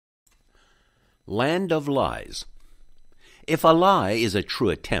Land of Lies. If a lie is a true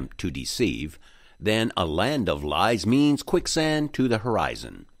attempt to deceive, then a land of lies means quicksand to the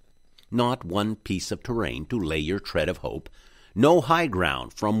horizon. Not one piece of terrain to lay your tread of hope, no high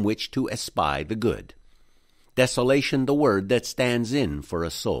ground from which to espy the good. Desolation the word that stands in for a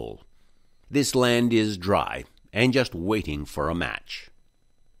soul. This land is dry, and just waiting for a match.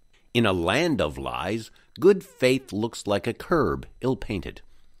 In a land of lies, good faith looks like a curb ill-painted,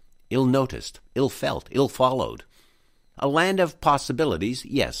 ill-noticed, ill-felt, ill-followed. A land of possibilities,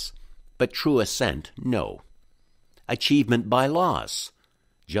 yes, but true ascent, no. Achievement by loss,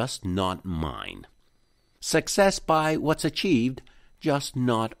 just not mine. Success by what's achieved, just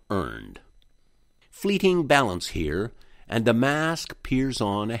not earned. Fleeting balance here, and the mask peers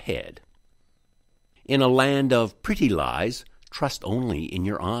on ahead. In a land of pretty lies, trust only in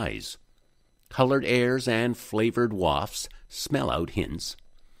your eyes. Colored airs and flavored wafts smell out hints.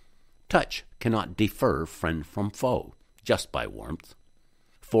 Touch cannot defer friend from foe, just by warmth.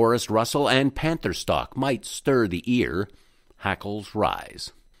 Forest rustle and panther stalk might stir the ear, hackles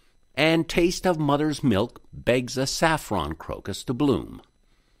rise. And taste of mother's milk begs a saffron crocus to bloom.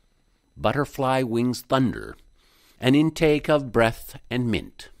 Butterfly wings thunder, an intake of breath and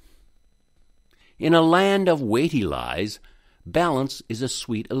mint. In a land of weighty lies, balance is a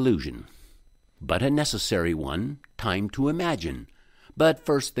sweet illusion, but a necessary one, time to imagine, but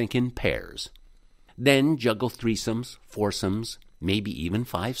first think in pairs. Then juggle threesomes, foursomes, maybe even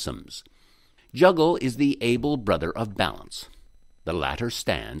fivesomes. Juggle is the able brother of balance. The latter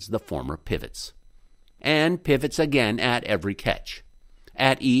stands, the former pivots. And pivots again at every catch.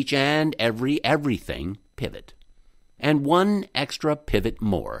 At each and everything pivot. And one extra pivot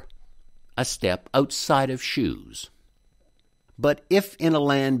more. A step outside of shoes. But if in a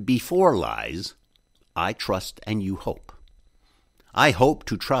land before lies, I trust and you hope. I hope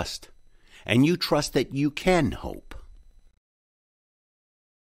to trust, and you trust that you can hope.